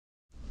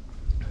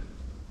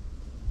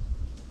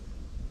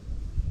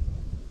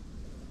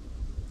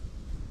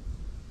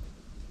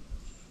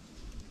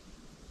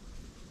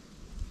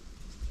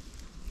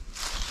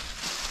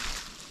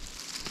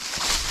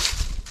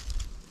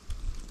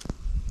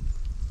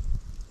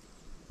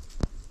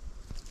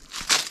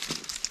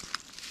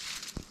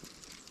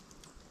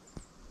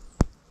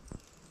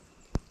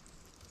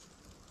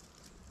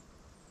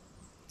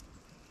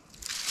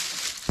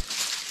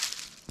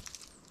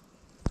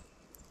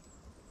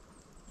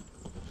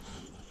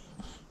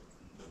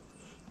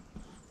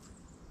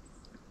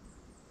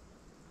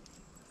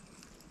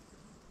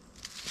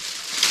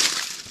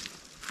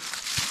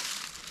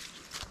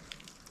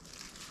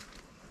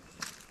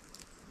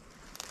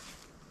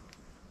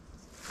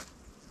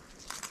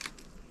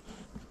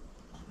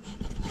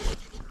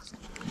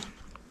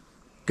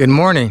Good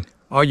morning,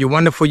 all you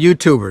wonderful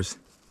YouTubers.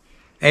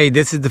 Hey,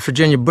 this is the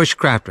Virginia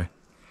Bushcrafter.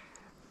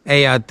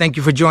 Hey, thank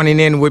you for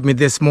joining in with me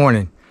this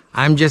morning.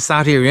 I'm just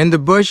out here in the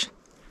bush,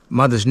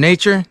 Mother's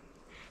Nature,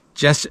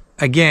 just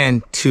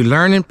again to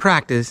learn and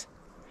practice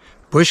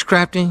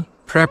bushcrafting,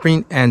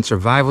 prepping, and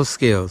survival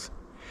skills.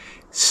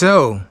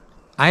 So,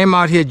 I am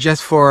out here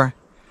just for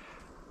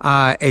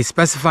a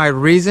specified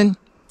reason,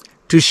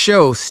 to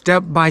show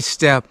step by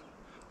step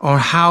on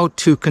how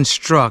to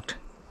construct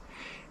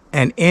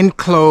an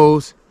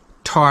enclosed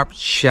tarp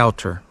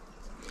shelter.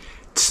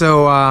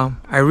 So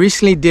I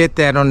recently did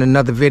that on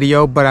another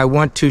video, but I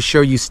want to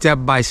show you step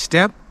by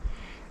step,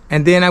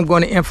 and then I'm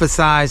going to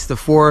emphasize the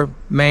four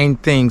main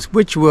things,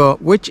 which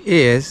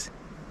is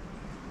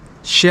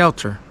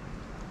shelter,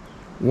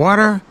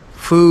 water,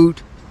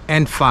 food,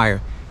 and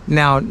fire.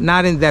 Now,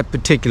 not in that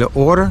particular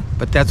order,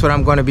 but that's what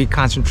I'm going to be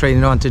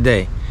concentrating on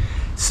today.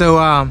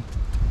 So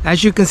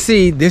as you can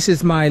see, this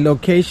is my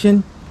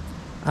location.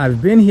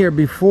 I've been here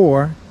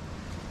before,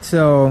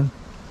 so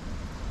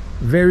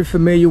very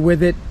familiar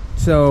with it.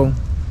 So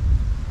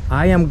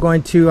I am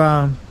going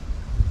to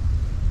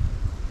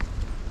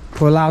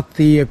pull out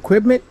the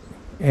equipment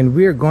and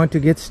we're going to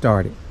get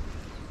started.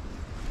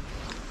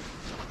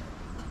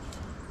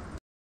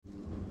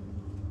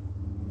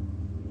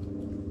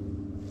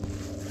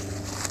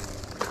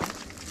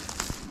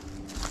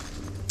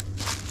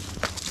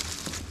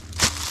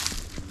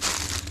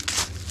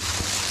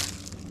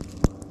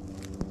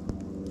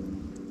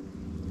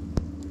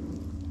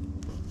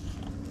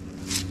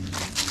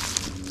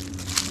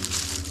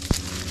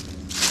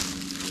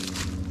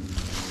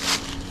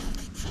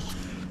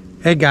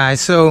 Hey guys,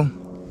 so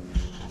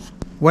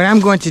what I'm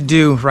going to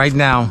do right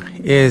now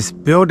is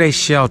build a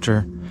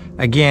shelter,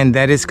 again,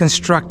 that is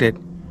constructed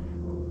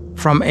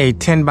from a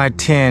 10 by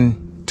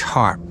 10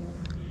 tarp.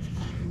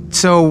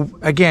 So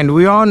again,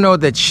 we all know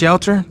that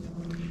shelter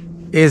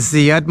is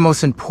the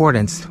utmost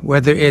importance,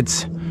 whether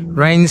it's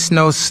rain,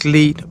 snow,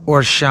 sleet,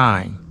 or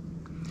shine.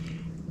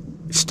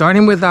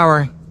 Starting with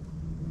our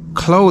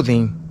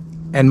clothing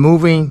and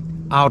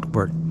moving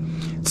outward.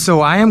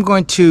 So I am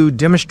going to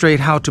demonstrate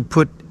how to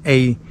put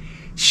a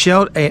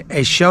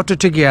shelter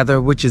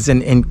together, which is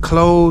an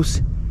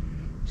enclosed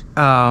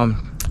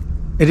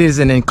it is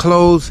an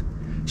enclosed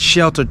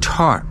shelter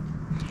tarp,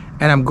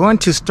 and I'm going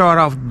to start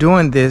off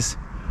doing this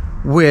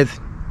with,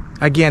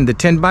 again, the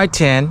 10 by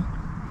 10,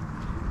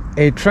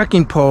 a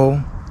trekking pole,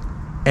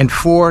 and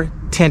 4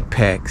 tent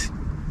pegs.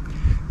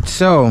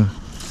 So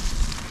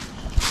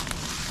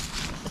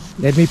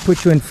let me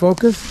put you in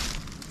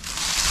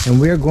focus and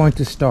we're going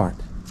to start.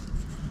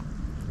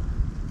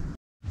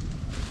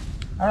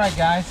 Alright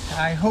guys,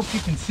 I hope you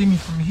can see me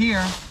from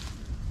here,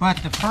 but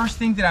the first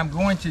thing that I'm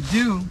going to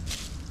do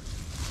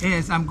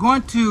is I'm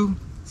going to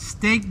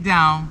stake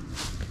down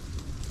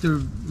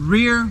the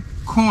rear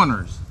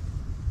corners.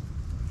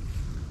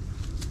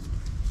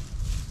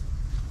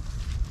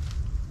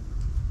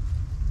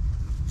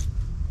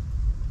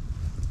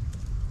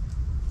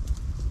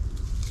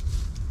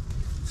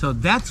 So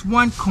that's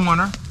one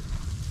corner,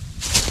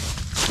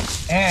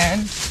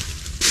 and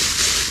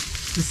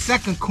the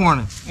second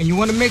corner, and you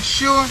want to make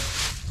sure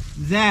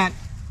that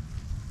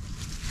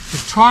the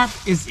tarp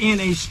is in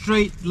a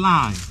straight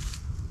line.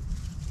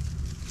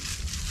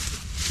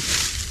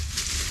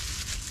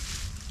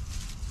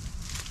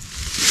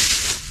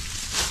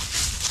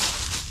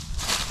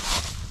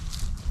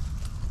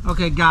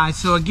 Okay guys,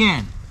 so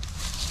again,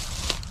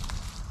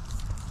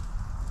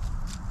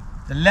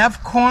 the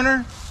left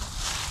corner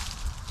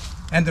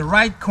and the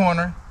right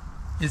corner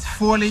is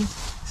fully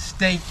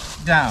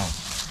staked down.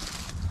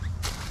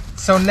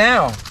 So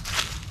now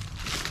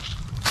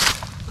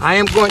I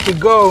am going to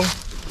go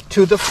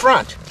to the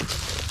front.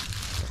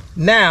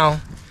 Now,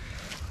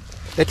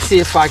 let's see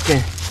if I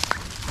can.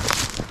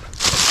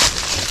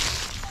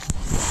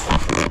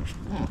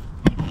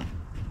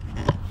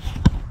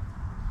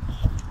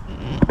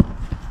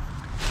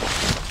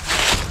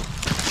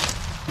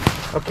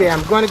 Okay,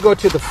 I'm going to go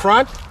to the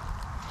front.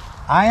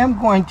 I am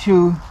going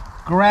to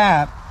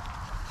grab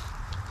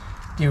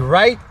the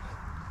right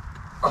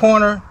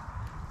corner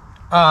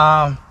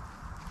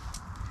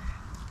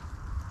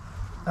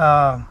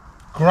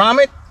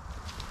grommet,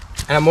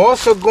 and I'm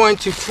also going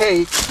to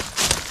take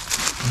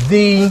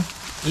the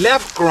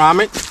left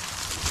grommet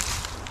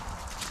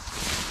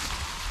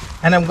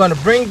and I'm going to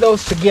bring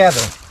those together.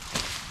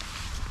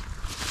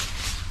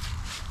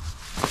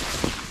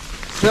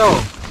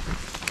 So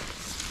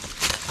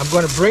I'm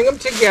going to bring them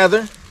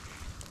together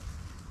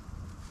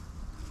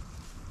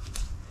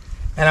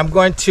and I'm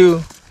going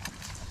to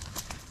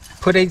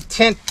put a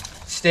tent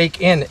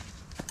stake in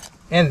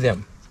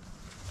them.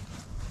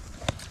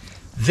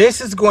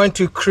 This is going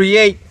to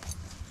create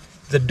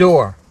the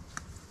door.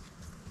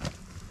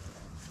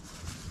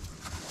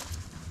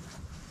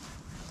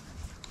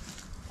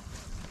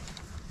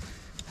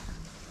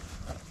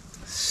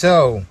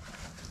 So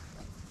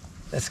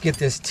let's get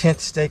this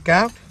tent stake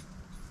out.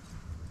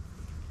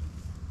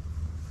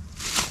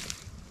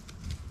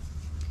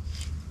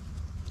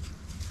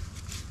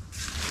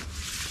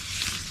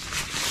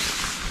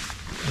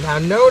 Now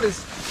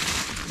notice,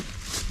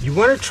 you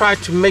want to try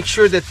to make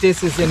sure that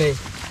this is in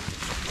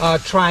a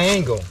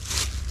triangle.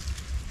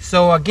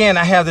 So again,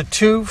 I have the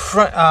two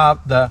front,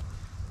 the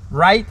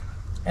right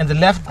and the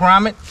left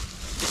grommet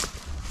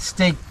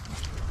stake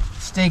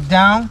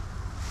down.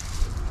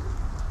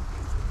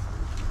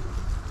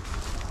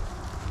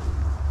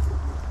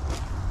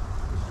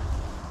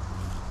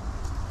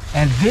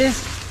 And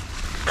this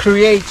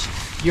creates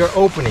your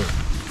opening.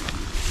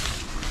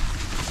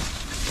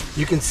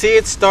 You can see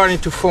it starting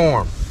to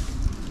form.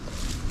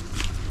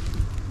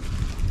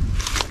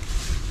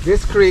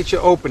 This creates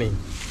your opening.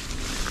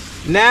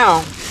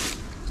 Now,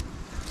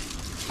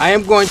 I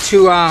am going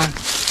to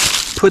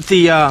put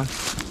the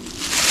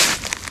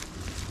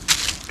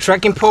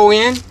trekking pole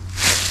in.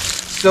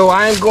 So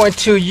I am going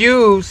to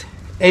use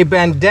a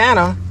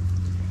bandana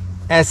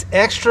as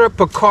extra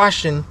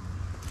precaution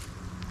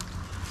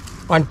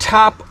on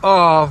top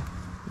of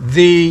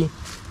the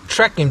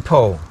trekking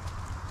pole.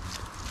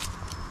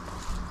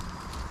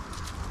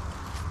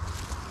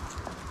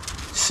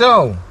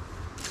 So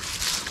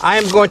I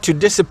am going to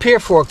disappear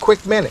for a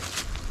quick minute.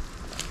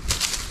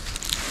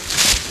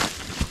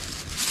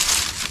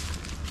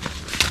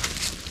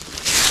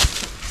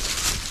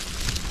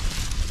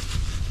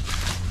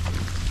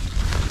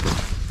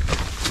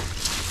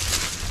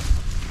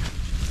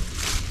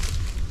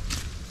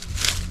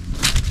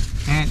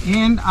 And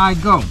in I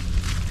go.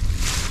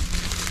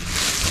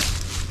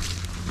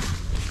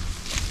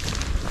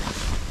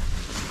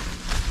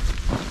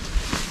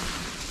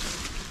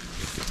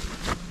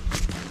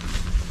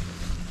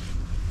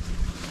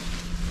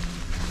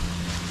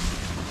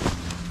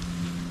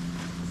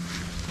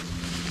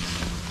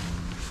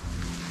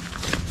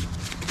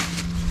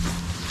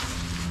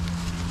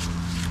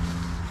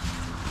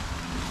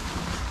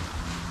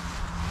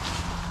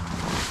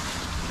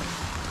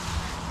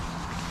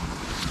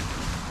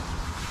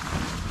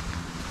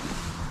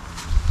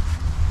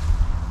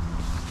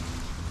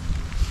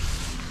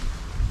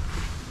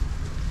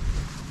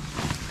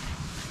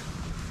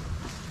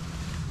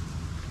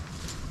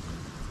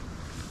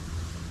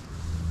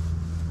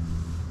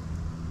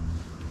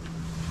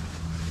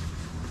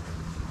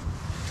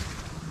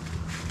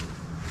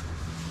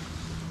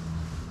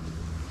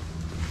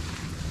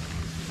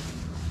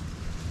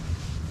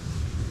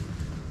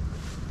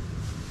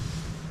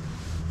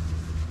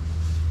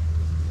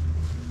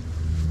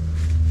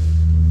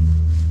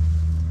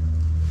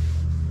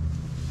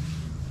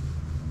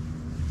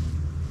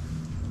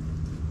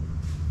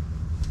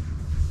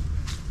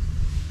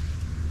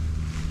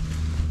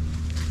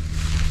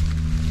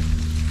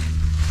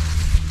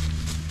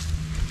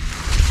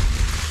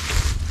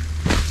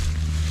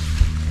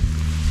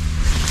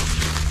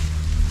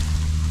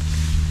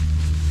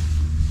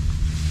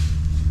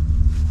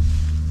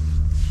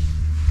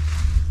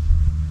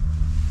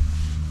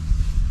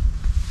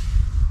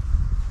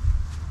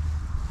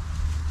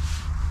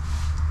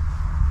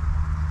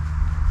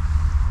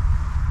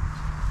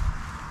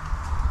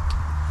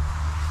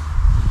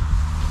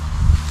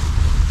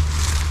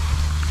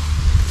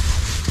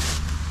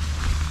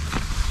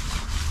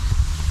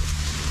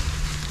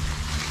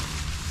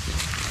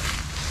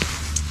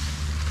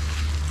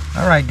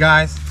 All right,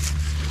 guys,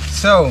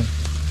 so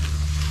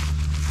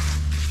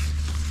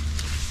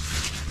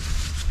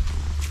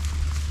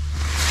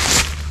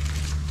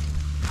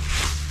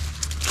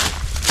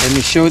let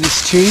me show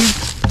this to you.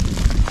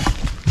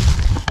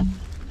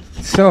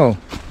 So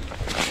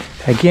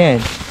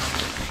again,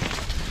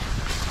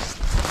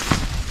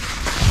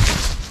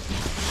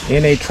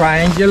 in a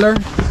triangular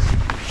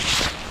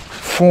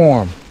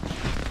form,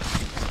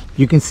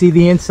 you can see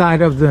the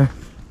inside of the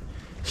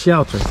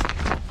shelter.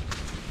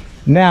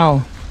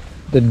 Now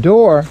the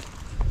door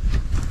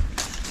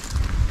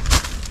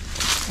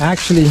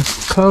actually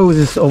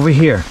closes over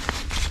here.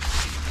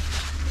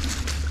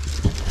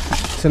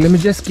 So let me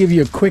just give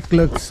you a quick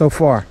look so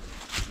far.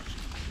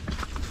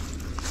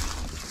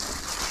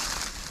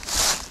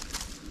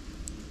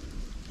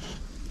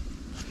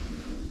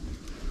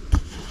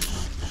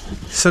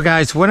 So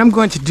guys, what I'm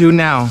going to do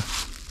now,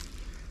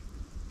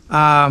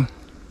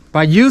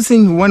 by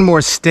using one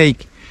more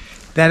stake,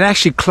 that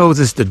actually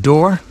closes the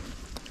door.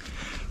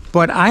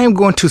 But I am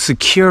going to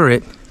secure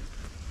it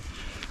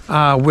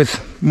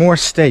with more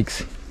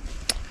stakes.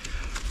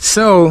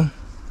 So,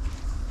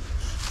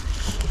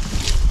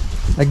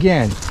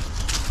 again,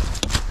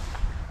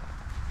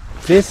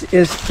 this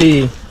is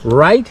the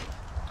right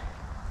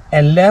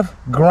and left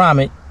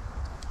grommet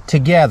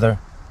together.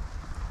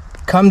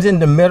 Comes in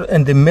the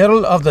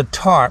middle of the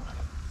tarp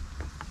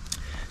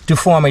to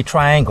form a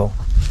triangle.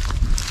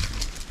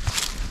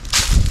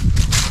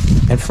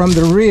 And from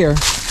the rear,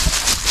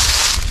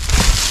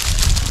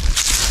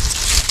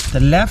 the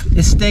left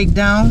is staked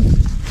down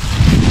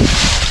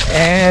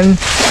and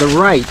the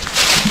right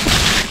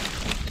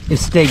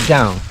is staked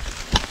down.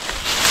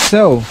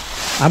 So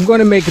I'm going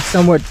to make it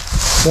somewhat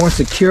more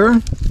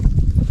secure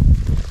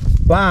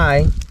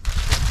by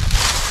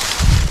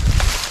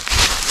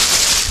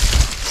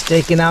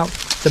staking out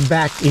the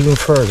back even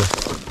further.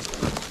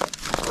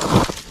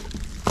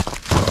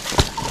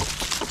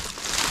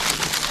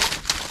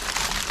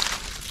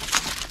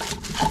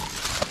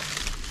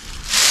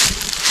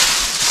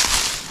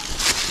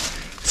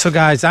 So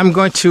guys, I'm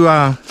going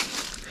to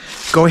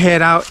go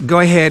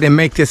ahead and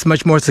make this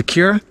much more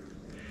secure,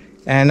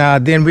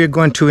 and then we're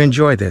going to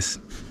enjoy this.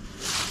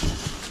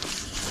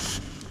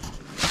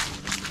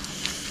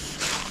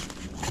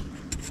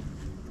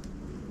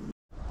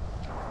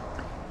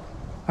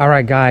 All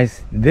right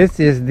guys, this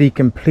is the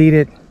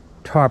completed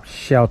tarp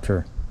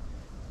shelter,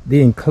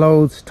 the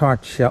enclosed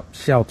tarp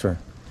shelter.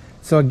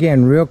 So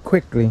again, real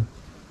quickly,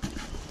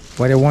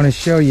 what I want to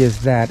show you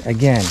is that,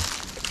 again,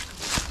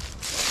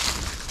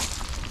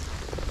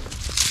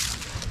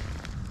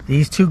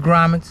 these two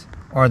grommets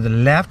are the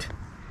left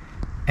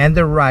and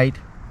the right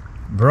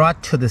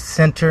brought to the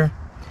center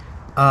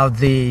of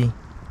the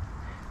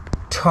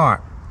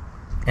tarp,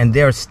 and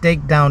they're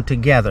staked down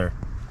together.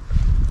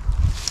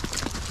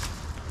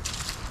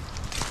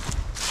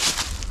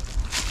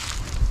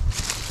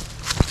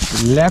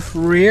 The left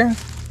rear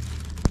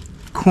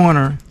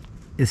corner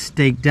is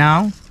staked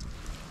down,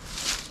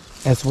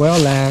 as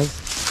well as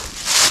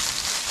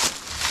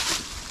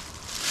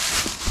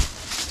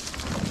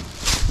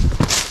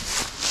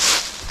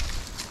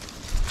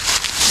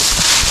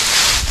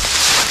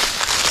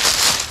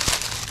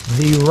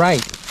the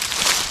right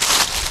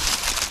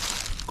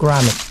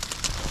grommet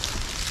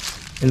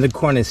in the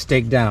corner is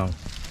staked down.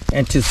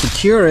 And to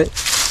secure it,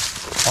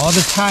 all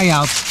the tie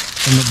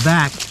outs in the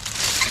back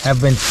have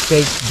been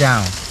staked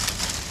down.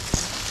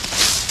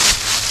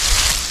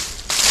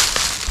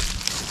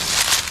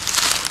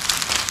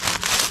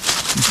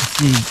 You can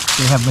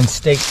see they have been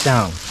staked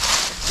down,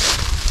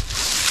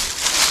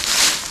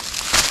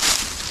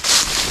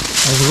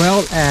 as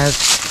well as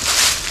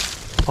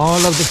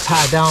all of the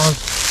tie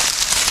downs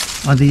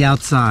on the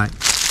outside.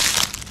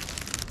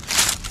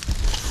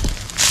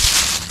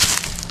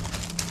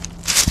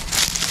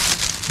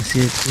 You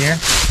see it here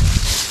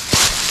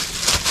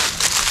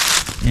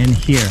and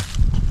here.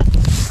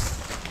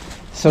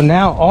 So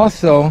now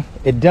also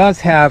it does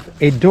have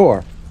a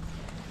door,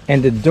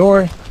 and the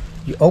door,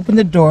 you open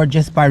the door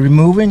just by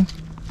removing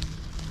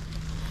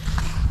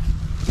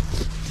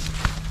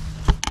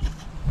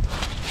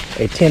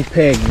a tent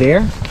peg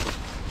there,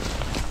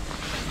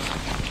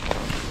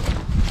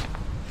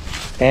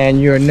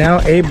 and you're now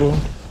able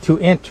to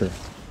enter.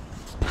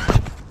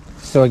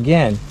 So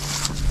again,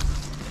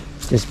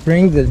 just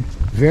bring the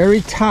very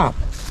top,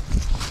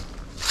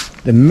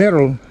 the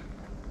middle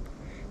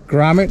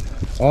grommet,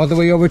 all the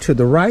way over to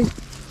the right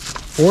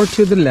or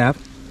to the left.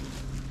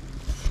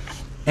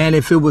 And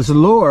if it was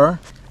lower,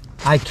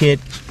 I could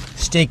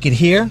stake it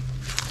here,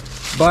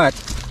 but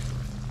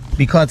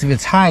because of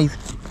its height,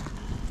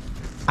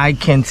 I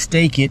can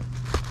stake it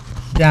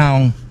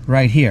down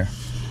right here.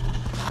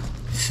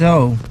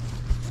 So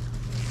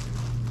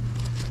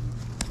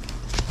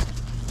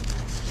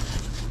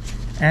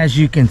as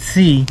you can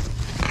see,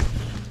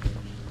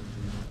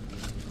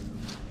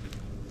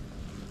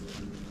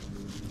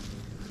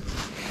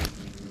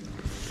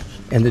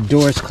 and the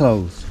door is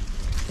closed,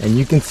 and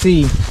you can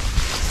see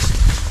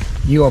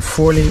you are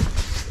fully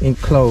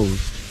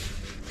enclosed.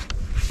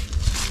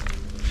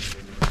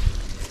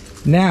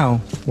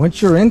 Now,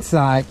 once you're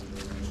inside,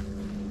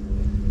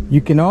 you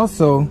can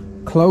also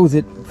close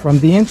it from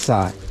the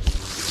inside.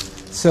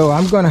 So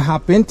I'm going to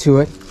hop into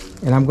it,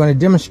 and I'm going to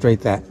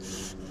demonstrate that.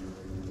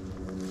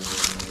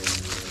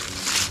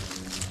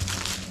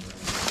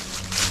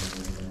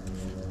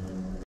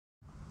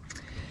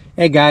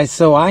 Hey guys,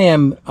 so I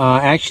am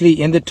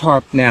actually in the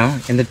tarp now,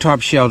 in the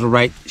tarp shelter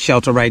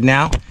right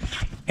now,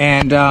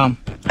 and I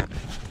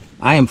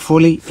am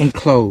fully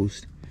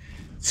enclosed.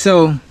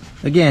 So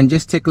again,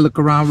 just take a look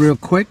around real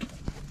quick.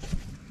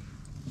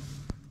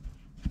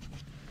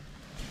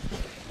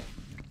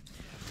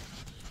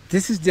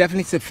 This is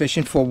definitely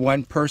sufficient for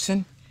one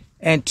person,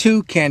 and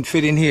two can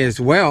fit in here as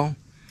well.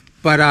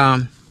 But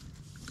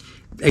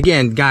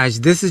again,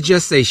 guys, this is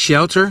just a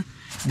shelter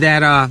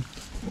that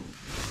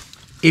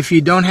if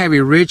you don't have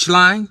a ridge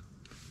line,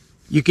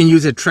 you can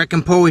use a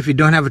trekking pole. If you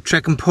don't have a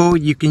trekking pole,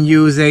 you can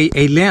use a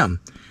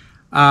limb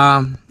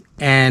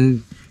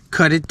and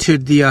cut it to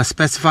the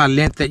specified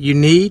length that you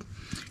need.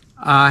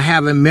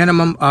 Have a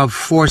minimum of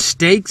 4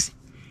 stakes,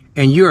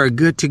 and you are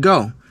good to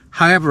go.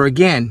 However,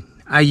 again,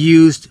 I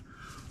used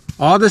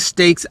all the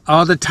stakes,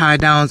 all the tie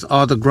downs,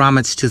 all the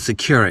grommets to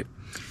secure it.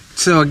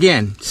 So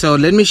again, so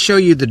let me show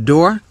you the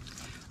door,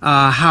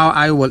 how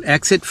I will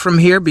exit from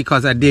here,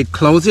 because I did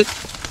close it.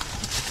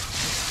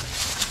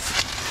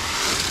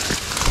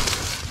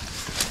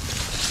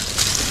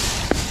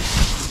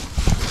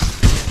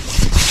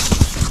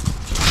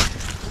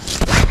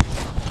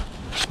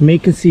 You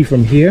can see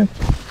from here.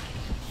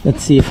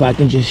 Let's see if I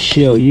can just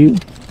show you.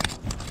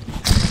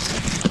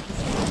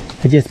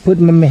 I just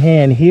put my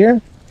hand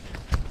here,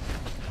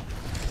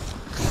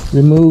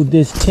 remove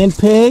this tent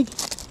peg,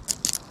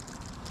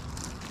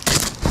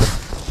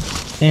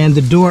 and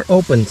the door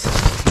opens.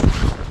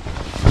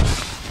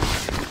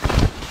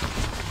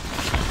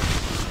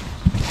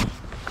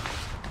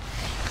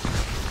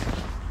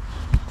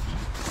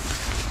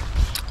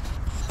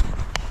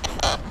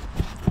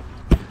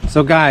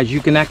 So guys,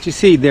 you can actually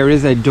see there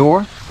is a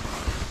door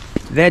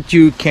that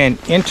you can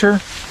enter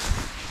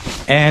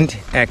and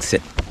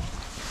exit.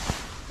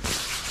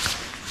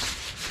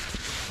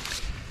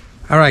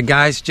 All right,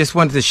 guys, just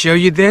wanted to show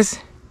you this.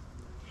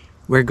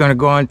 We're going to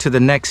go on to the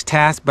next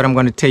task, but I'm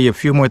going to tell you a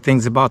few more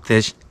things about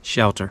this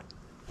shelter.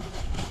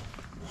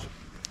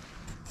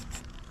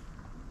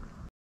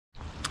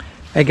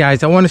 Hey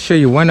guys, I want to show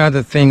you one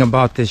other thing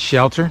about this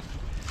shelter.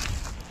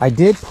 I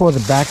did pull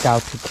the back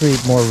out to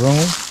create more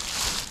room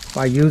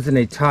by using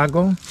a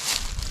toggle,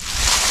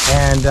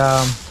 and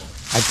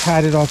I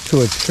tied it off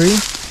to a tree,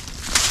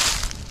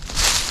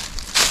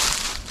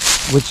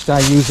 which I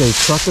use a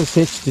trucker's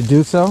hitch to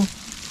do so.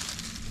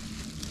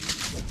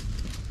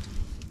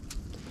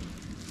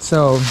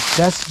 So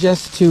that's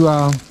just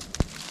to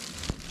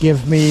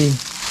give me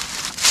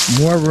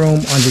more room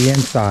on the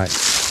inside.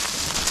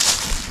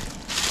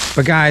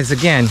 But guys,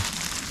 again,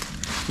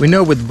 we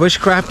know with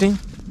bushcrafting,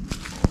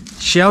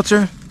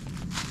 shelter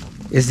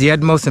is the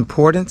utmost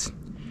importance.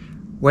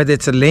 Whether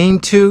it's a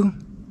lean-to,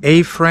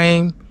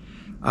 A-frame,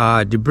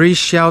 debris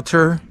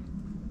shelter,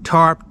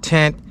 tarp,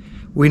 tent,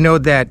 we know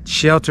that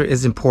shelter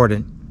is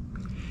important.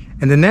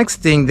 And the next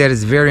thing that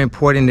is very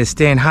important is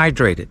staying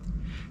hydrated.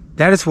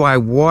 That is why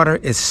water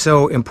is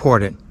so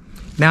important.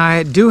 Now,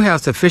 I do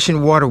have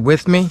sufficient water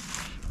with me,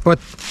 but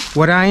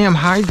what I am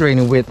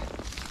hydrating with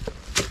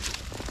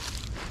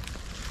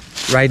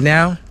right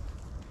now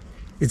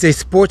is a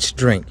sports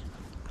drink.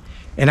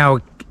 And I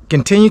will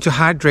continue to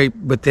hydrate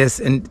with this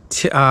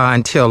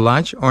until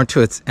lunch, or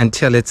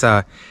until it's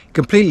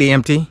completely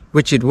empty,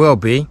 which it will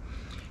be.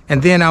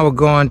 And then I will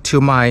go on to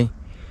my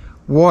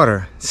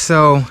water.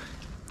 So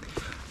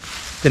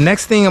the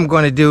next thing I'm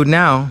going to do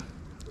now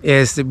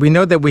is that we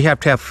know that we have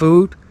to have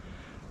food,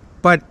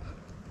 but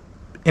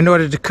in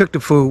order to cook the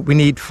food, we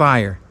need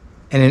fire.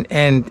 And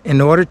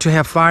in order to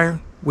have fire,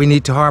 we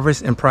need to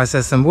harvest and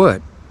process some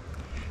wood.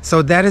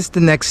 So that is the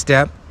next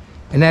step.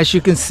 And as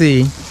you can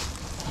see,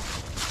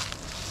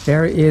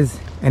 there is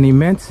an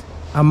immense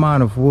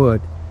amount of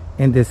wood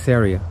in this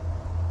area.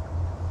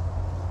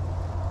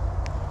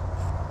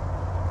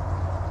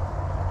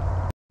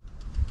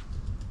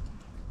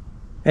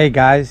 Hey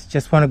guys,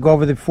 just want to go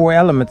over the 4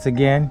 elements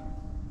again.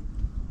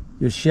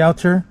 Your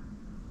shelter,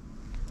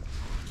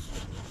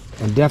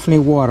 and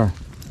definitely water.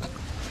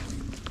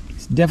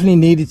 It's definitely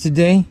needed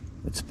today.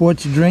 A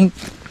sports drink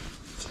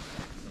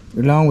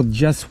along with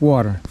just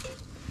water.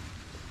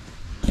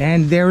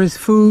 And there is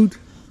food,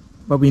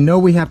 but we know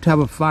we have to have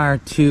a fire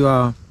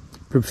to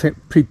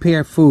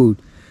prepare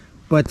food.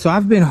 But so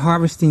I've been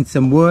harvesting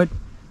some wood.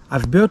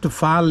 I've built a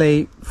fire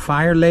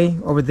lay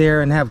over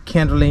there and have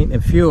kindling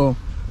and fuel.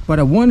 But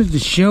I wanted to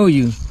show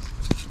you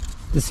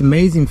this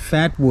amazing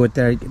fatwood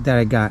that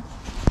I got.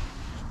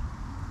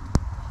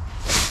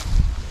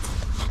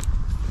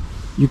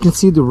 You can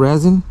see the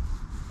resin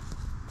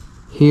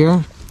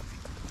here.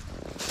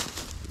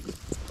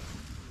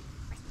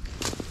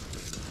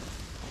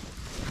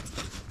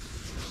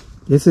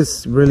 This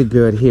is really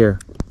good here.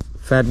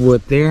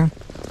 Fatwood there.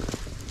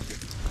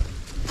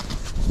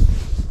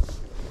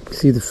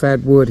 See the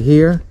fatwood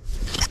here.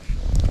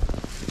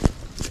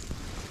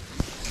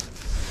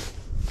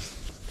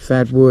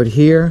 Fatwood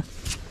here.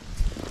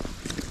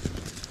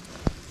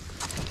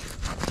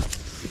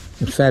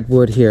 And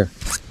fatwood here.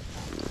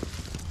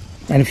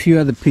 And a few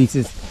other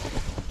pieces.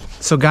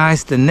 So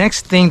guys, the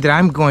next thing that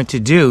I'm going to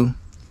do,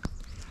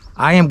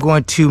 I am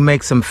going to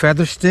make some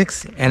feather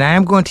sticks, and I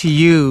am going to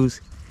use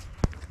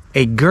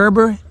a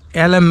Gerber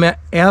LMFII.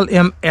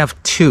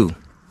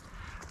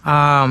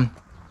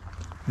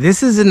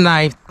 This is a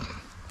knife,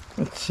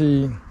 let's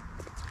see,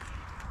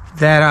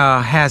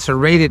 that has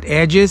serrated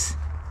edges,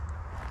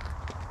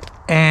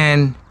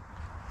 and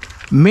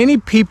many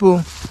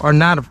people are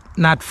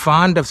not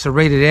fond of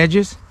serrated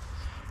edges,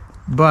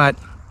 but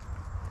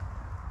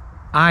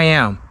I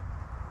am.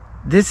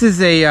 This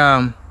is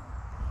a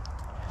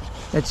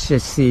let's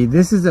just see,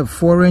 this is a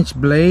 4-inch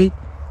blade,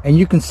 and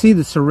you can see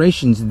the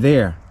serrations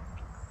there.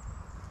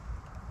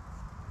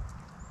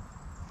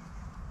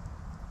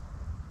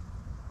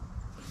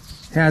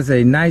 Has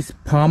a nice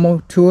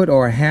pommel to it,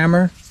 or a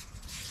hammer.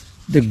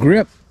 The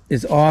grip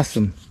is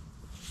awesome.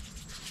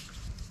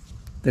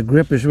 The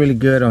grip is really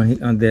good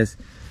on this.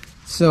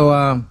 So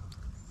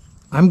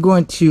I'm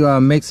going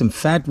to make some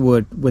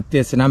fatwood with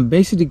this, and I'm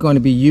basically going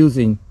to be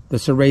using the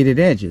serrated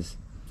edges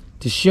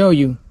to show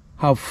you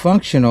how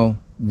functional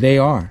they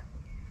are.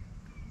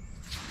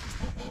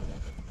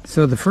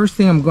 So the first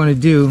thing I'm going to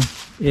do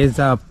is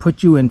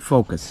put you in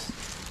focus.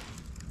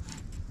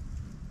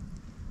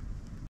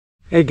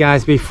 Hey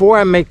guys, before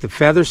I make the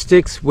feather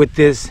sticks with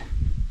this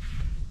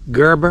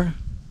Gerber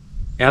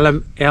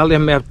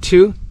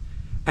LMFII,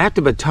 I have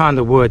to baton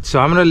the wood. So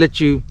I'm going to let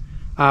you,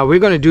 we're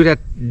going to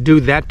do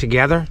that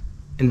together,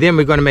 and then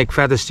we're going to make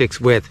feather sticks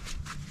with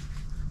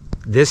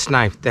this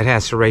knife that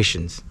has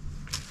serrations.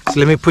 So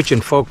let me put you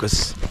in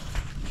focus.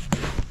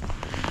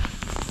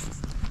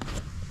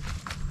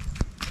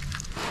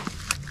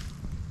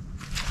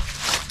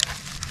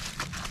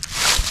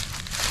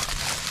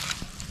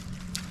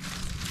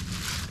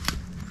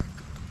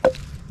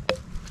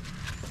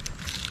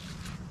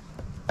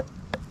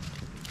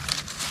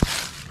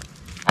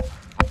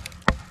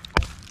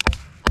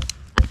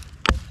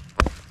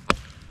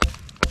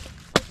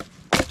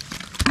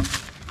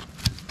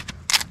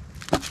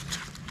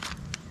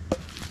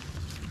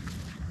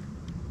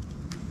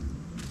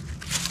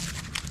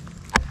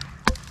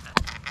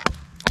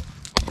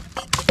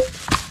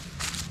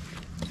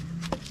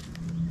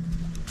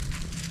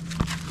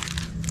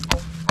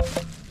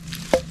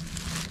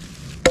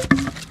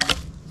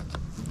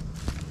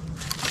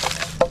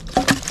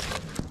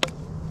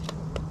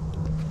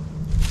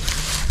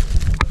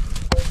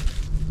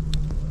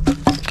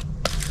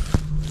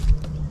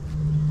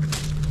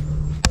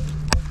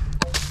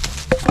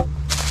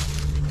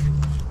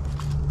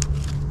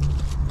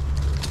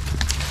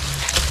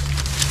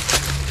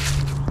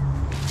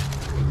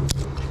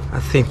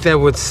 think that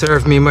would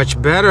serve me much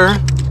better.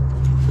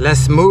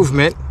 Less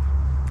movement.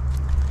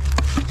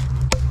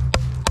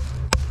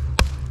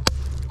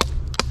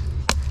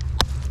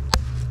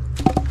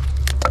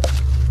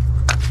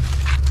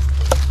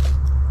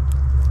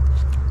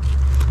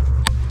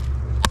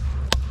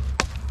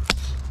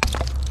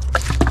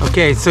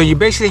 Okay, so you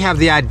basically have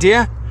the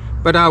idea,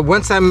 but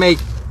once I make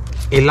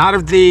a lot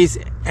of these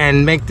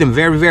and make them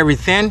very, very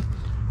thin,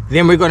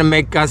 then we're going to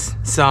make us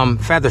some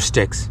feather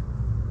sticks.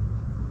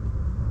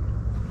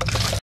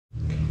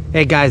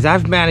 Hey guys,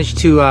 I've managed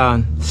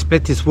to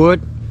split this wood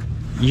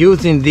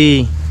using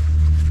the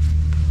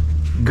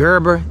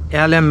Gerber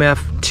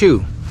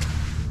LMFII.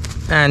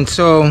 And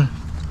so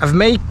I've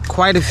made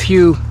quite a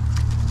few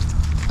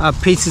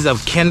pieces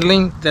of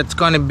kindling that's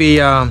going to be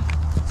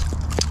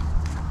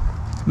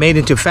made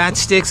into fat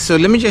sticks. So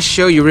let me just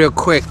show you real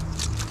quick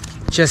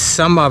just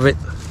some of it.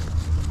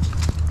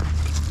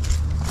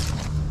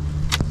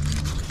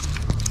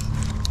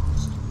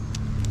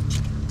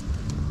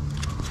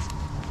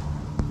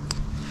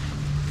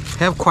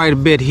 Have quite a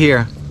bit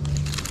here,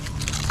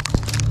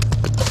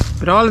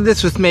 but all of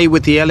this was made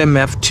with the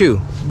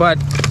LMFII. But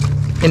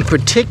in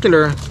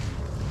particular,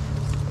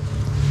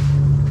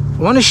 I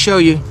want to show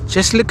you,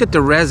 just look at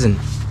the resin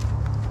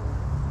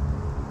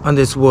on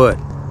this wood.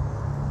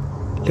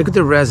 Look at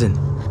the resin.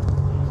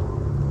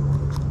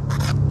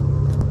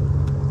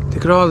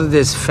 Look at all of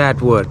this fat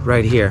wood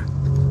right here.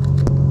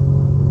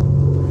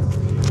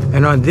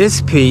 And on this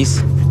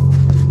piece,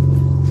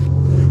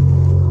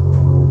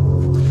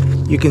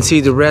 you can see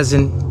the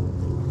resin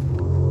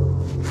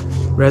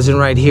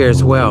right here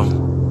as well.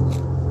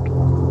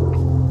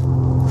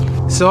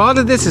 So all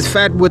of this is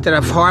fat wood that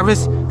I've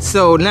harvested.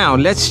 So now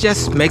let's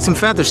just make some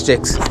feather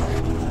sticks.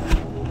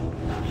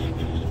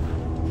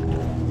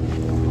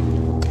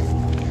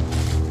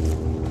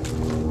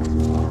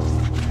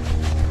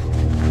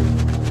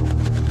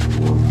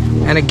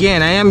 And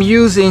again, I am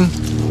using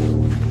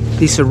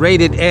the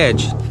Serrated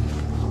Edge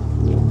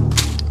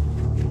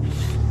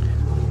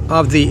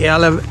of the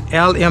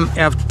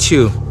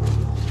LMFII.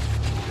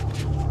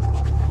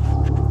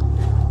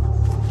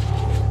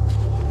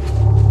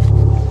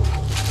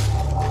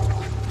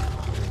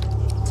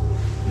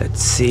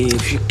 Let's see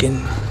if you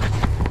can.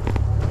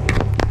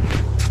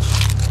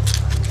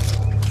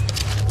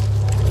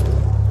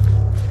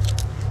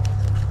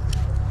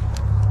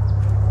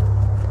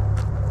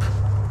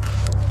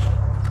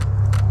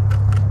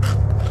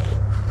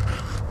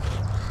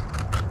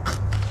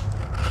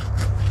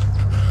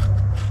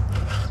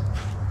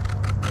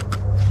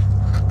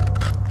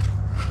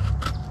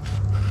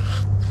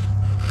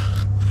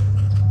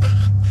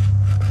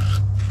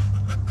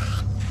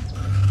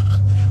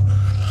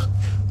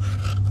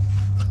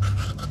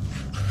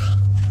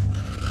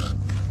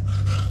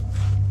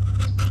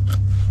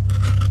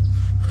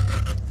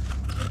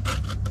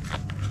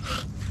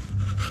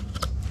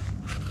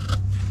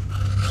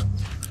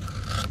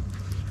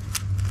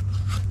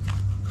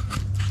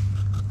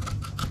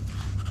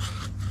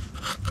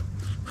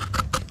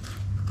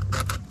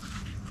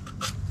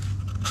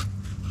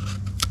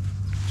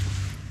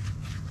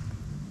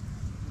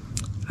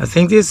 I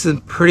think this is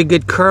pretty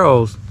good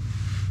curls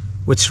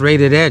with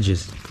serrated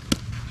edges.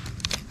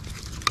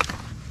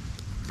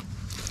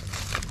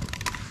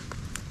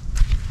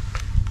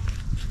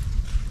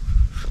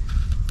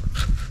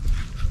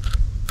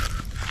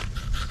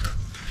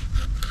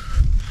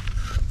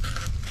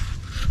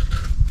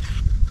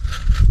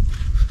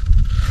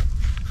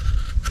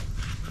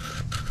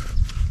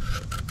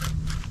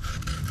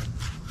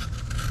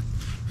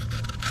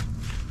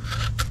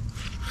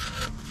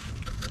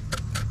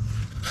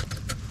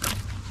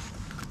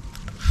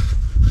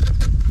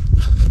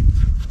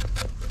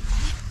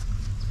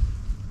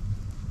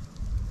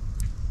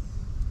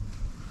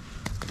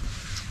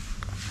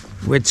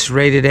 With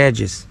serrated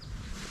edges.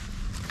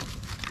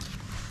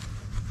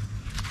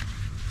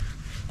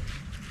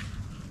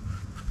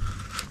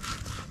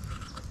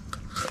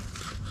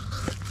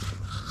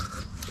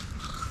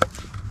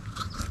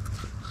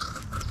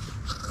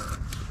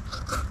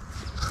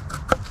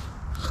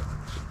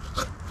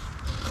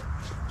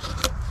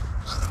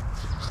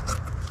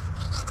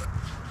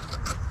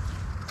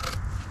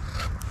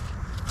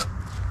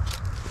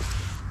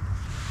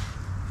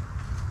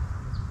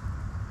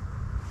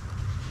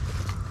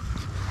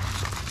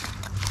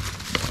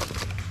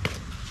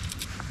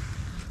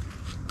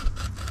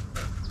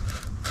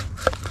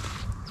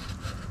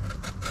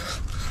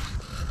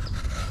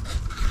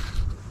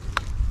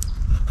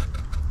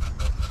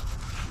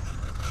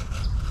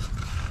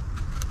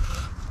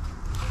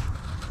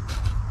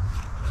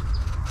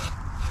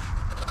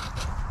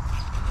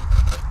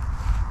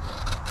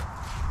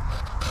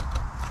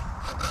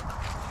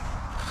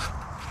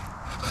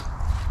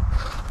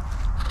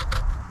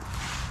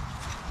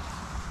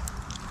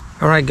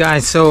 Alright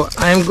guys, so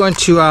I'm going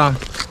to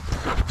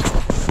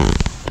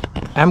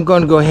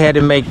go ahead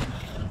and make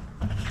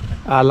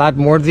a lot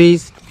more of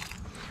these.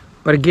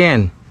 But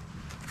again,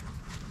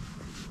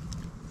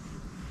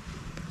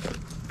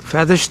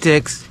 feather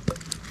sticks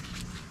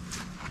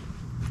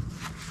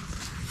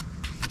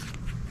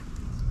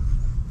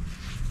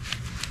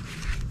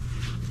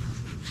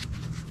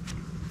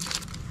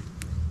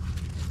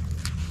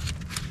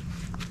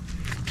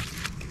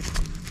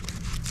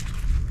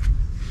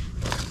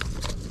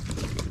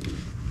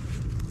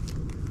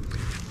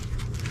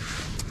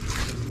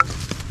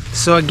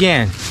So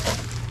again,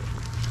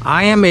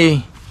 I am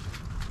a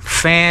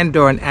fan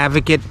or an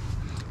advocate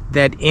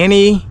that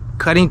any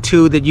cutting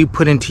tool that you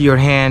put into your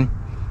hand,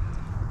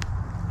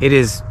 it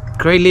is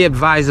greatly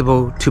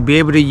advisable to be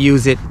able to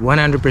use it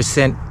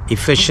 100%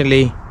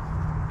 efficiently,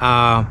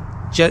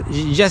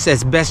 just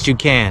as best you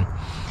can.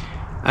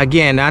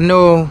 Again, I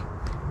know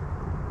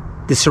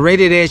the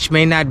Serrated Edge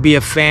may not be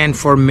a fan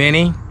for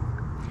many,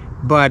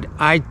 but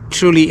I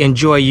truly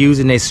enjoy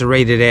using a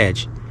Serrated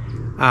Edge.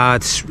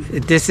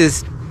 This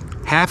is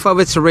half of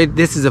it serrated.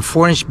 This is a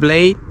 4-inch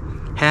blade.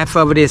 Half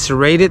of it is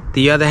serrated.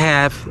 The other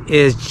half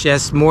is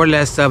just more or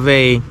less of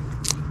a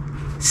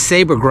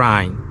saber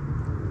grind.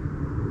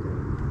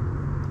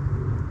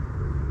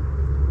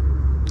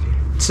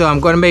 So I'm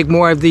going to make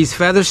more of these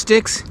feather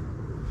sticks,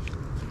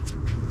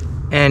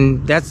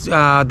 and that's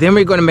then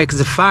we're going to make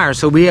the fire.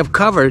 So we have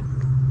covered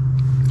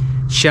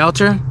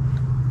shelter,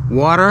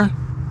 water,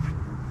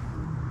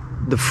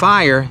 the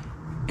fire,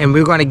 and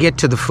we're going to get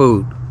to the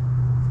food.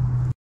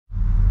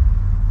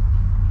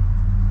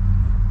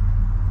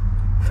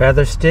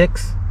 Feather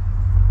sticks,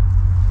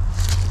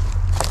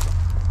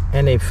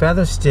 and a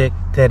feather stick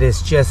that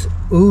is just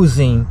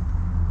oozing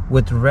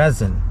with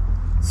resin.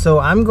 So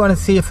I'm going to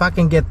see if I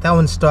can get that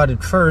one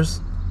started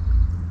first,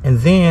 and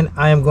then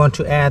I am going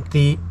to add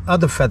the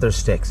other feather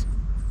sticks.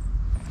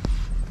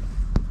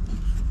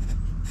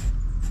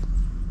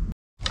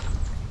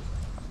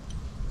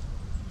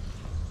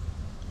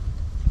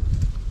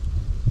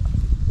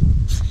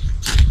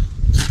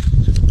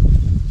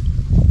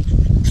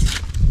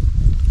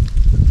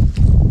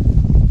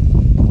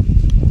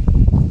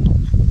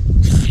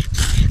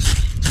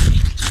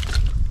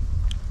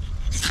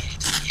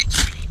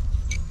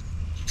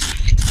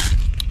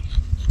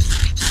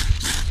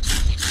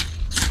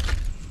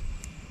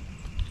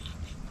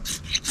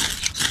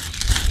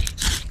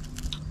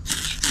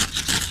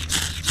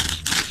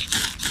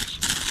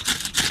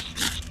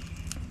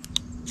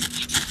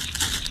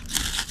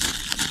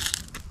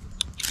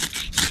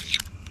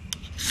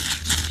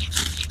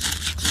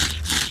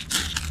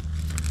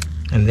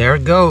 And there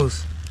it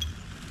goes.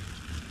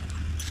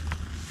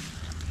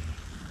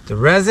 The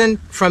resin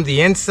from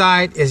the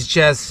inside is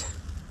just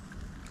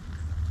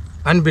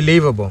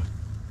unbelievable.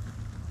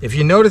 If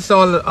you notice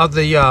all of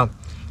the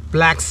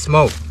black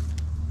smoke,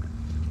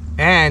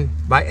 and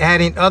by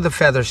adding other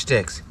feather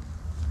sticks.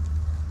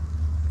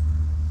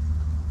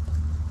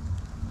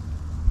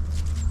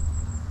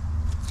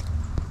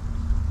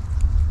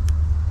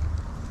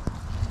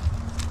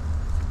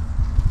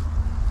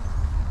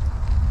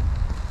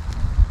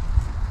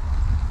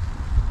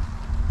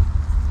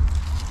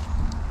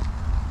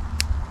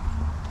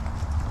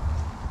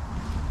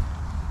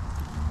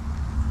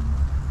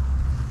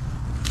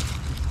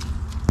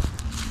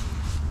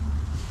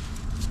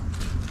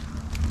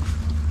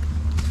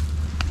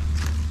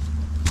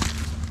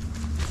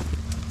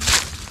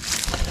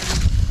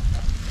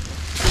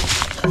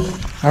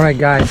 All right,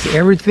 guys,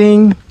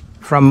 everything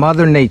from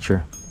Mother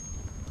Nature.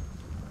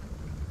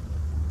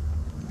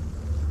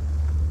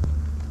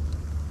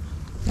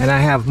 And I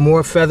have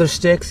more feather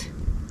sticks,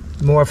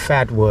 more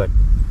fatwood.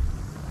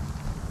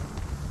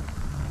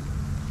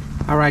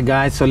 All right,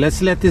 guys, so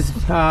let's let this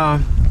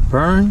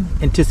burn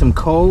into some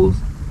coals,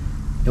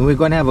 and we're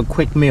going to have a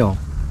quick meal.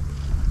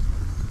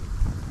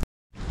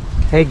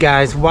 Hey,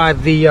 guys, while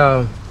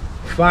the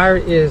fire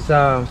is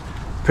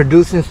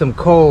producing some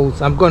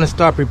coals, I'm going to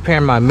start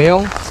preparing my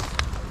meal.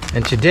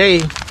 And today,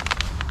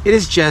 it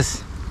is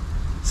just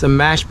some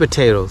mashed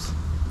potatoes.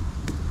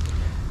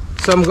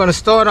 So I'm going to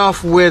start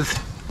off with,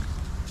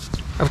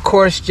 of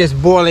course,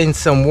 just boiling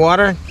some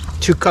water,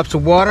 2 cups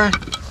of water.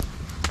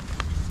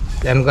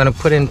 That I'm going to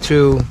put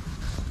into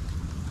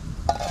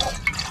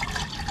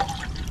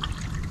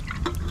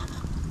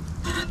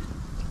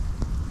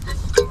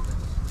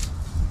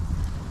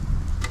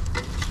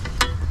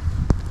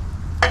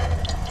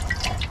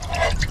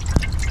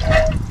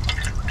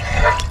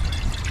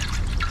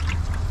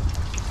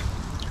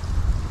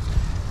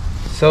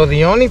So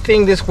the only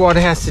thing this water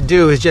has to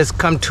do is just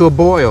come to a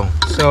boil.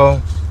 So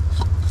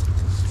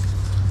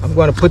I'm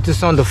going to put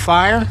this on the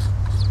fire,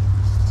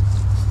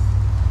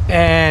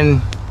 and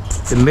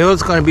the meal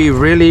is going to be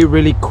really,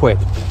 really quick.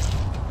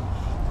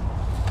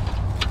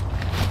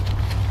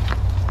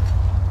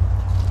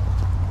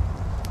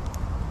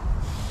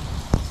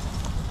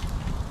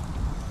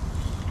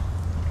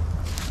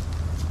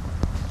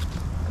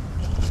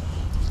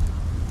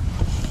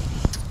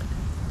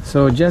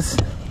 So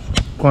just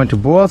going to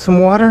boil some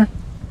water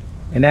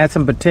and add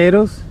some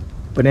potatoes,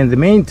 but in the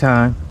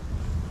meantime,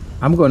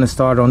 I'm going to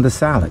start on the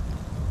salad.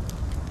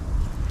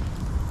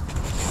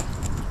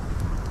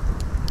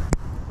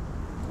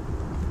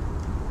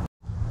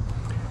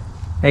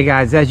 Hey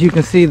guys, as you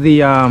can see,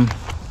 the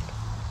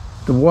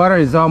water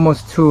is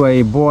almost to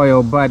a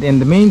boil, but in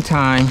the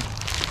meantime,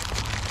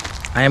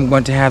 I am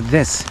going to have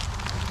this.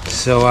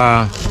 So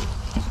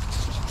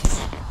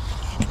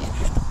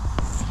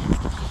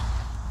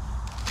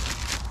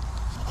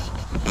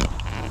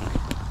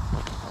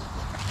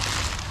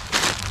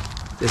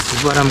this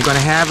is what I'm going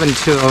to have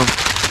until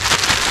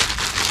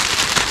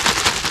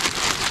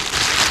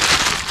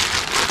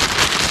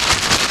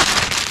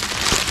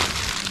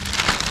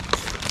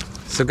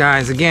So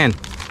guys, again,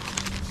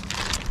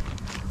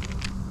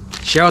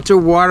 shelter,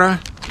 water,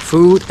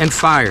 food, and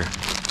fire.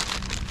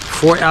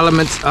 4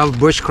 elements of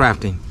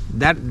bushcrafting.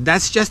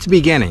 That's just the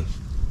beginning.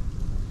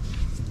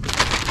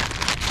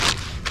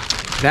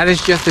 That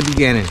is just the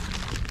beginning.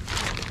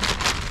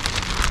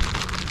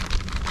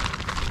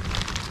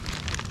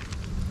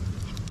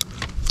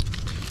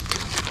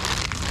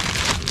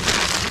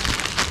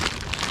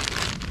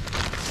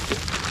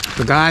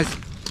 So guys,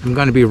 I'm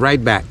going to be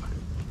right back.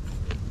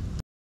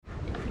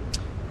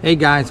 Hey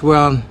guys,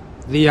 well,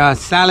 the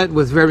salad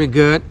was very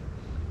good.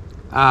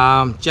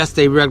 Just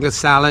a regular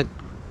salad.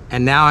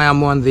 And now I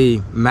am on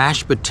the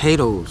mashed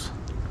potatoes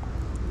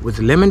with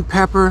lemon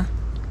pepper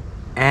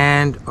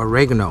and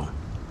oregano.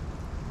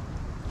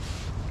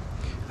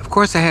 Of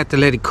course, I had to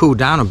let it cool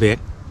down a bit.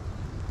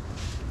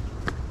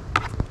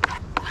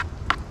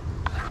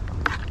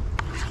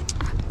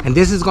 And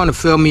this is going to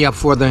fill me up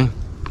for the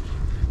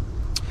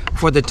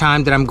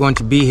time that I'm going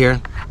to be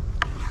here.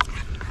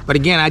 But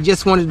again, I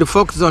just wanted to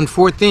focus on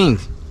 4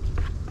 things: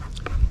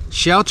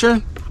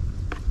 shelter,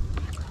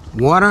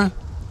 water,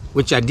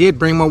 which I did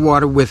bring my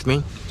water with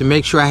me to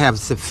make sure I have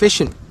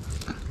sufficient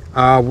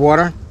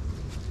water.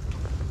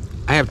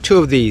 I have 2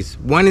 of these.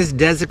 One is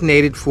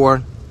designated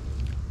for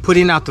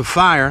putting out the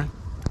fire.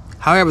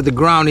 However, the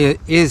ground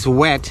is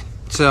wet,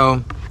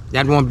 so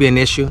that won't be an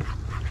issue.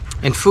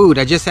 And food,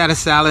 I just had a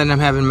salad and I'm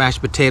having mashed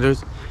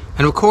potatoes.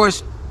 And of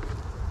course,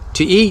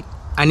 to eat,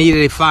 I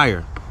needed a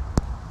fire.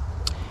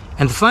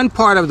 And the fun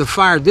part of the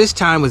fire this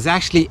time was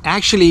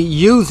actually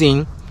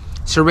using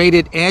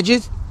serrated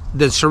edges,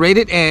 the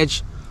serrated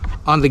edge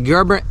on the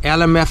Gerber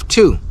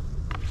LMFII.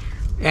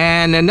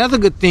 And another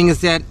good thing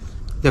is that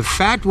the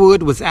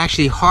Fatwood was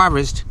actually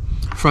harvested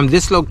from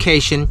this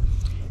location,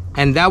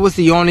 and that was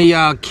the only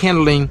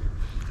kindling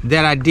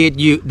that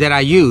I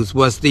used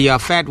was the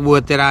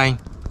Fatwood that I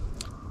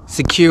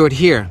secured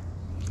here.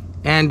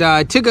 And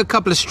it took a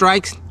couple of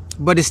strikes,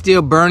 but it's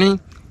still burning.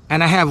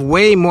 And I have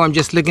way more. I'm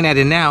just looking at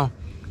it now.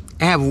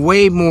 I have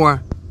way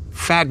more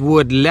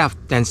Fatwood left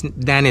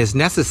than is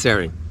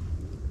necessary.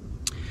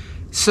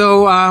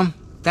 So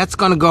that's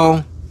gonna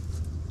go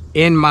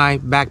in my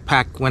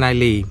backpack when I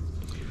leave.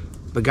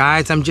 But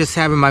guys, I'm just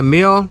having my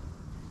meal.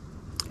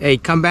 Hey,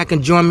 come back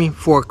and join me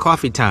for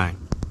coffee time.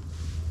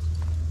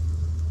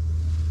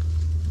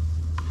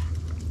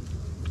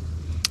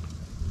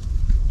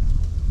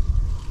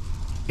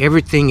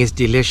 Everything is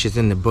delicious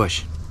in the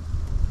bush.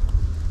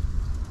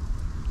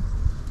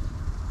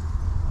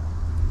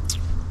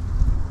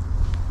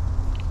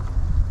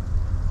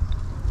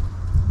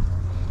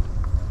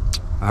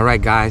 All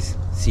right, guys.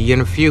 See you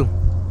in a few.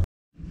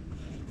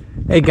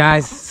 Hey,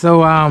 guys.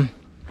 So, I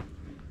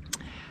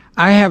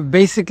have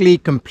basically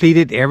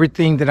completed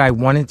everything that I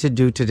wanted to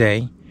do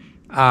today.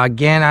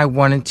 Again, I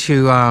wanted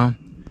to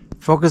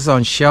focus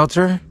on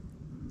shelter,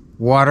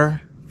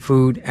 water,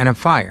 food, and a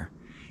fire.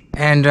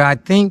 And I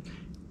think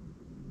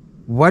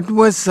what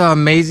was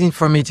amazing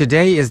for me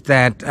today is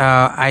that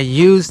I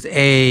used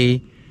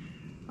a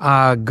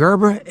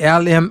Gerber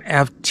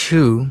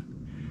LMFII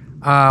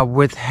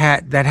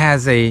that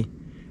has a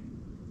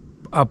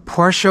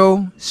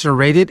partial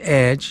serrated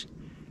edge,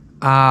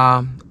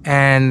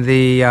 and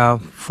the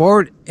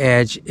forward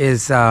edge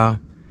is a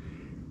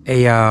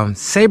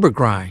saber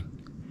grind.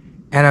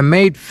 And I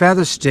made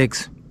feather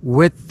sticks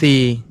with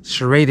the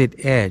serrated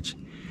edge.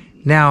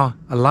 Now,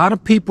 a lot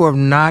of people are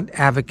not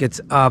advocates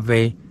of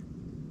a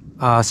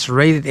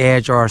serrated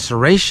edge or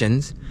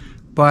serrations,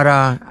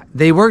 but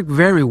they work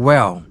very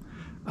well.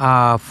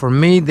 For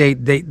me,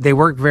 they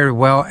work very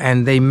well,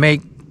 and they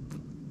make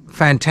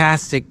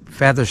fantastic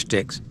feather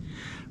sticks.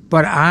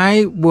 But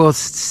I will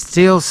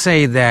still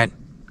say that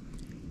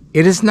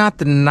it is not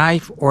the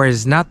knife or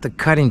is not the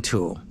cutting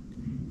tool.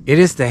 It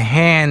is the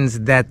hands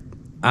that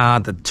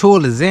the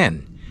tool is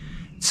in.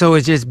 So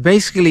it's just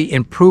basically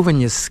improving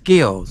your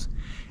skills.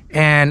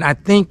 And I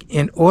think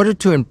in order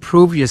to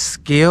improve your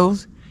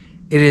skills,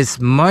 it is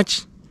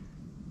much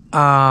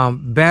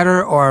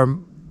better or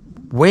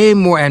way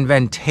more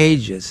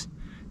advantageous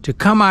to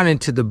come out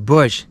into the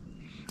bush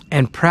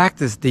and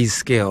practice these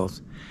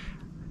skills.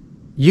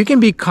 You can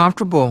be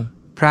comfortable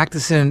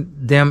practicing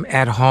them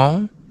at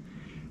home,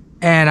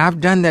 and I've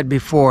done that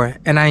before,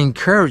 and I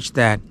encourage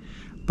that.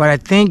 But I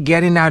think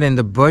getting out in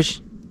the bush,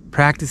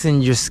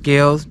 practicing your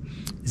skills,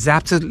 is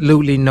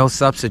absolutely no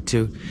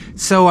substitute.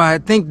 So I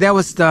think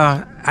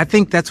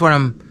that's what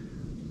I'm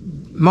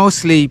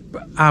most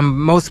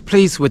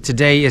pleased with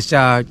today is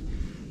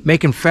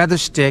making feather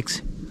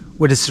sticks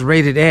with a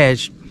serrated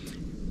edge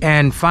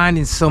and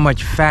finding so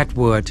much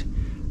Fatwood.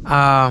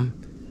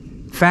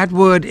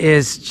 Fatwood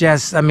is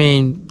just, I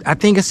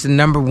think it's the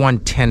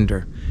 #1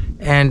 tender.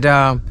 And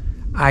I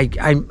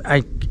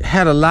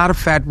had a lot of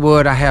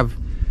Fatwood. I have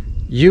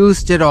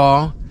used it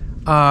all.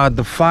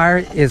 The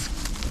fire is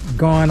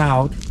gone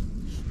out.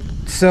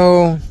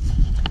 So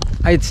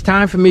it's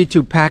time for me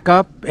to pack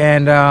up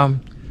and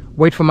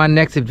wait for my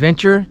next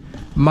adventure.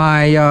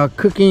 My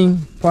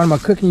part of my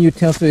cooking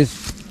utensil is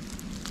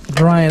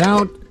drying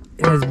out.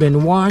 It has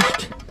been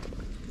washed.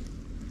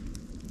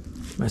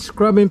 my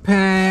scrubbing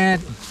pad,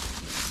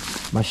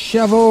 my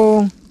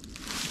shovel,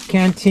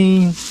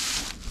 canteen,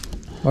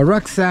 my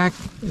rucksack,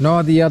 and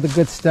all the other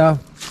good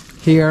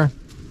stuff here.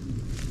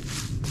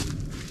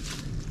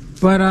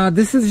 But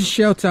this is a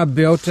shelter I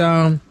built,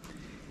 and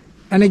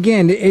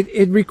again,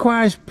 it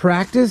requires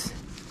practice.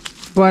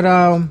 But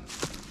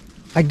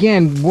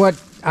again, what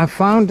I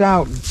found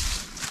out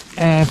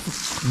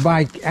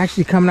by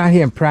actually coming out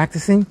here and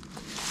practicing,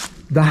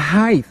 the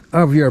height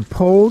of your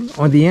pole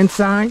on the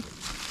inside,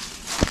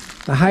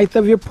 the height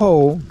of your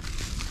pole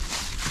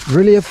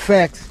really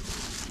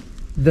affects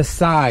the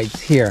sides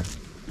here.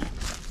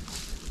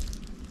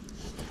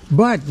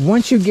 But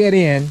once you get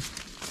in,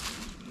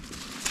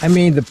 I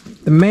mean,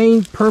 the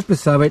main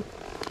purpose of it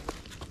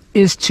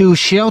is to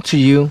shelter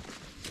you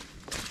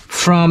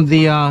from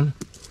the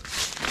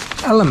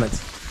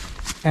elements.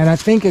 And I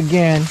think,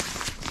 again,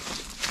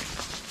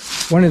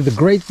 one of the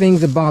great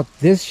things about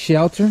this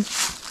shelter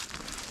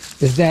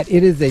is that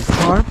it is a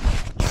tarp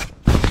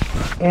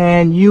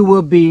and you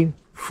will be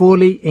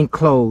fully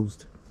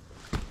enclosed,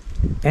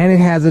 and it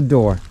has a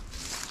door.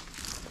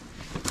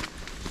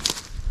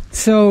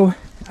 So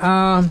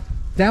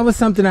that was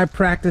something I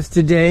practiced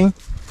today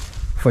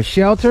for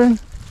shelter.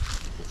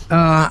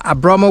 I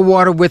brought my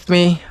water with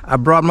me. I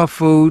brought my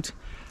food.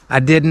 I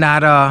did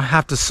not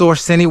have to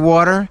source any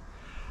water.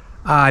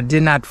 I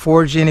did not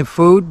forage any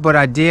food, but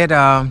I did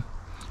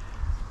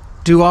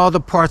do all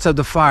the parts of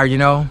the fire, you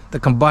know, the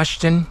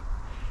combustion,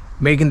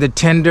 making the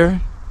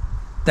tinder,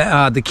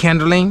 the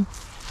kindling,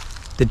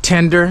 the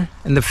tinder,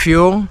 and the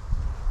fuel,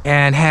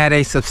 and had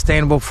a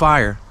sustainable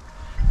fire.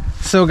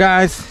 So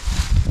guys,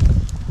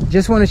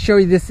 just want to show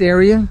you this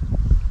area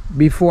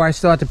before I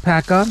start to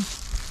pack up.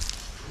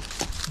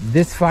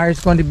 This fire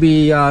is going to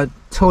be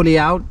totally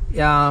out.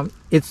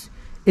 It's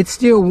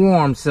still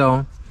warm,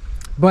 so,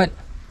 but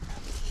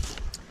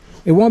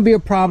it won't be a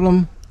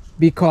problem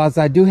because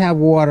I do have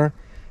water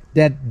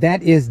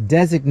that is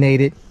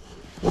designated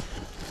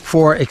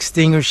for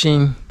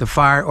extinguishing the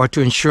fire, or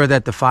to ensure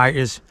that the fire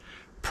is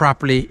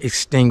properly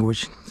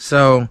extinguished.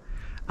 So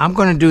I'm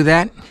going to do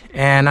that,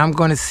 and I'm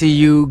going to see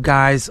you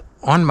guys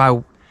on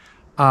my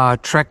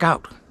trek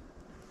out.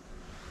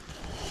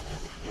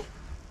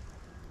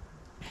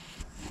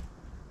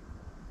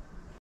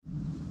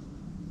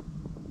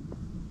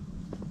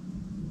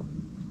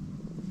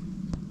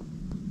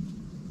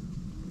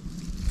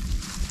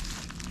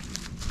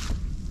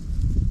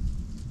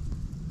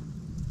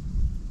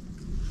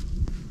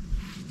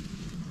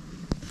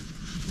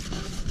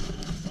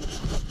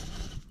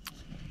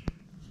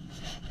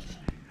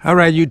 All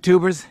right,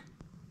 YouTubers.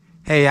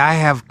 Hey, I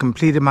have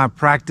completed my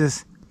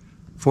practice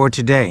for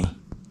today.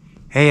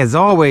 Hey, as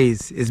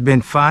always, it's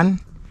been fun.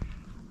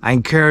 I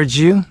encourage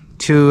you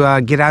to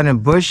get out in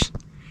the bush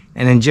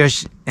and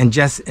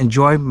just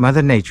enjoy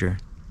Mother Nature.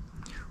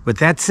 With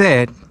that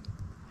said,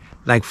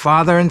 like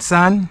father and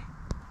son,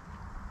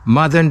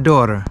 mother and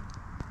daughter,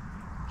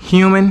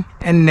 human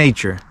and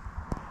nature,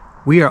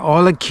 we are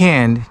all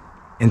akin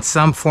in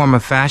some form or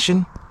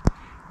fashion.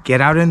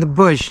 Get out in the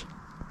bush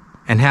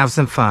and have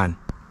some fun.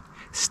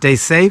 Stay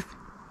safe,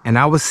 and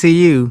I will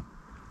see you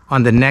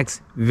on the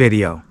next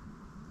video.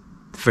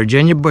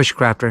 Virginia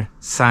Bushcrafter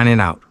signing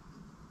out.